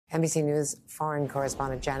NBC News foreign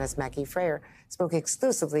correspondent Janis Mackey Frayer spoke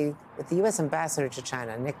exclusively with the U.S. ambassador to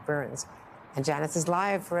China, Nick Burns. And Janis is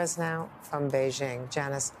live for us now from Beijing.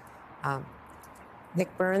 Janis,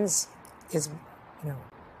 Nick Burns is,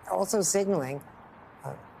 also signaling,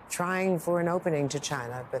 trying for an opening to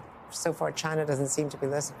China, but so far China doesn't seem to be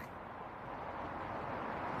listening.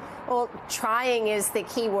 Well, trying is the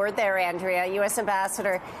key word there, Andrea. U.S.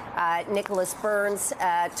 Ambassador Nicholas Burns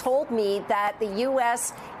told me that the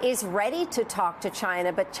U.S. is ready to talk to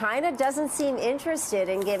China, but China doesn't seem interested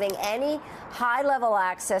in giving any high-level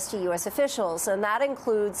access to U.S. officials. And that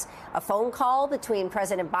includes a phone call between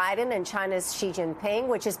President Biden and China's Xi Jinping,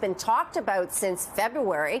 which has been talked about since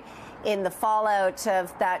February in the fallout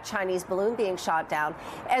of that Chinese balloon being shot down.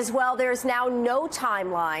 As well, there's now no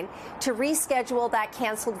timeline to reschedule that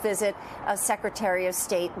canceled visit of Secretary of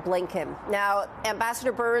State Blinken. Now,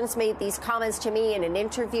 Ambassador Burns made these comments to me in an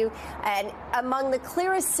interview, and among the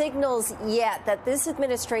clearest signals yet that this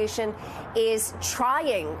administration is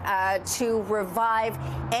trying to revive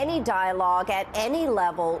any dialogue at any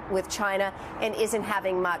level with China and isn't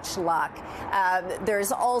having much luck.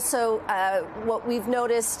 There's also what we've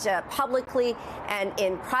noticed publicly and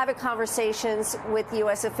in private conversations with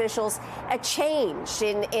U.S. officials, a change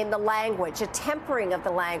in the language, a tempering of the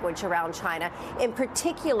language around China, in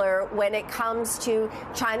particular when it comes to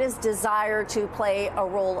China's desire to play a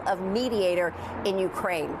role of mediator in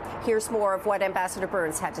Ukraine. Here's more of what Ambassador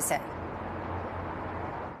Burns had to say.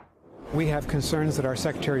 We have concerns that our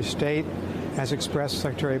Secretary of State has expressed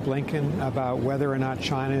Secretary Blinken about whether or not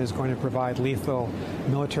China is going to provide lethal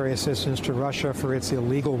military assistance to Russia for its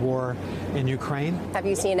illegal war in Ukraine. Have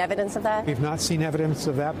you seen evidence of that? We've not seen evidence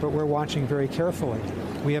of that, but we're watching very carefully.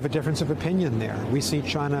 We have a difference of opinion there. We see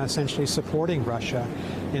China essentially supporting Russia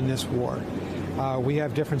in this war. We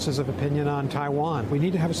have differences of opinion on Taiwan. We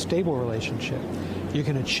need to have a stable relationship. You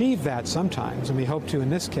can achieve that sometimes, and we hope to in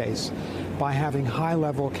this case, by having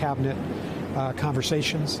high-level cabinet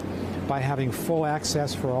conversations, by having full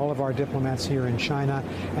access for all of our diplomats here in China,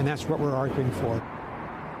 and that's what we're arguing for.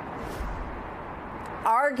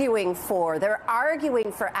 They're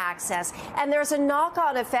arguing for access. And there's a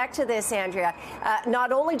knock-on effect to this, Andrea.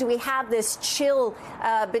 Not only do we have this chill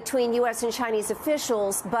between U.S. and Chinese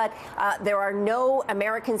officials, but there are no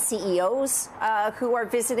American CEOs who are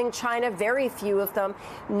visiting China, very few of them,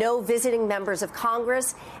 no visiting members of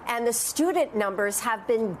Congress, and the student numbers have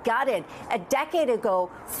been gutted. A decade ago,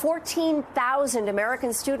 14,000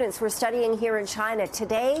 American students were studying here in China.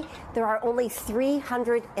 Today, there are only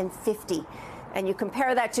 350. And you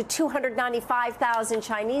compare that to 295,000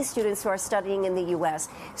 Chinese students who are studying in the U.S.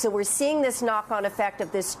 So we're seeing this knock-on effect of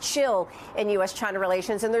this chill in U.S.-China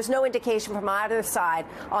relations, and there's no indication from either side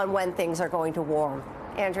on when things are going to warm.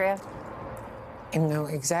 Andrea? No,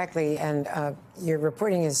 exactly. And your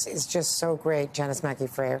reporting is just so great, Janis Mackey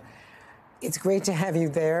Frayer. It's great to have you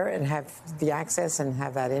there and have the access and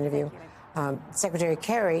have that interview. Secretary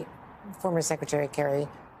Kerry, former Secretary Kerry,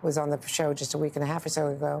 was on the show just a week and a half or so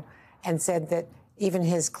ago and said that even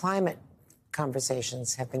his climate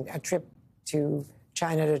conversations have been, a trip to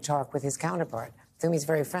China to talk with his counterpart, with whom he's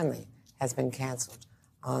very friendly, has been canceled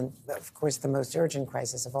on, of course, the most urgent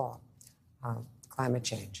crisis of all, climate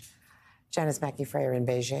change. Janis Mackey Frayer in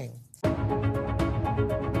Beijing.